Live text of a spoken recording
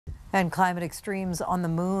And climate extremes on the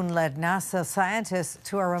moon led NASA scientists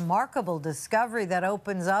to a remarkable discovery that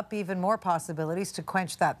opens up even more possibilities to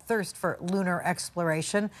quench that thirst for lunar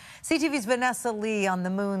exploration. CTV's Vanessa Lee on the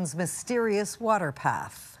moon's mysterious water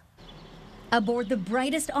path. Aboard the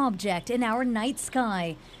brightest object in our night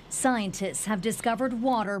sky, scientists have discovered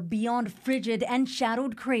water beyond frigid and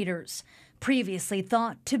shadowed craters, previously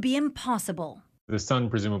thought to be impossible. The sun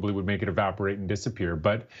presumably would make it evaporate and disappear,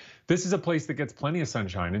 but this is a place that gets plenty of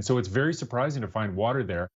sunshine, and so it's very surprising to find water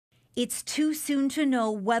there. It's too soon to know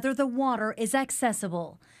whether the water is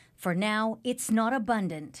accessible. For now, it's not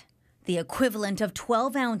abundant. The equivalent of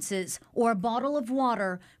 12 ounces or a bottle of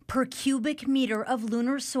water per cubic meter of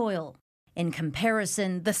lunar soil. In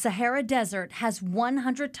comparison, the Sahara Desert has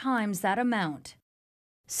 100 times that amount.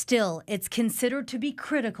 Still, it's considered to be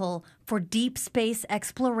critical for deep space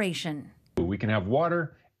exploration. We can have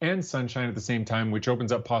water and sunshine at the same time, which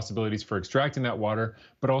opens up possibilities for extracting that water,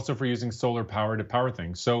 but also for using solar power to power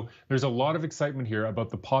things. So there's a lot of excitement here about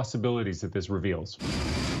the possibilities that this reveals.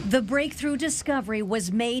 The breakthrough discovery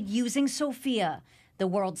was made using SOFIA, the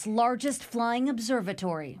world's largest flying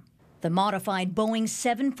observatory. The modified Boeing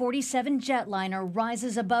 747 jetliner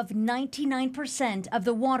rises above 99% of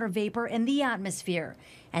the water vapor in the atmosphere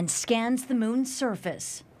and scans the moon's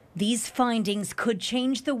surface. These findings could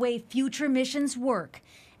change the way future missions work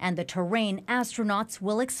and the terrain astronauts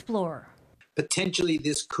will explore. Potentially,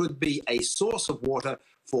 this could be a source of water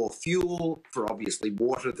for fuel, for obviously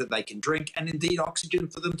water that they can drink, and indeed oxygen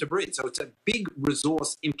for them to breathe. So it's a big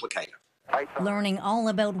resource implicator. Learning all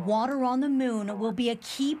about water on the moon will be a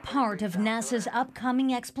key part of NASA's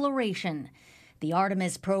upcoming exploration. The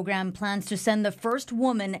Artemis program plans to send the first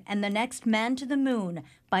woman and the next man to the moon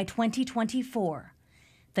by 2024.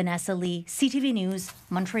 Vanessa Lee, CTV News,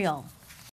 Montreal.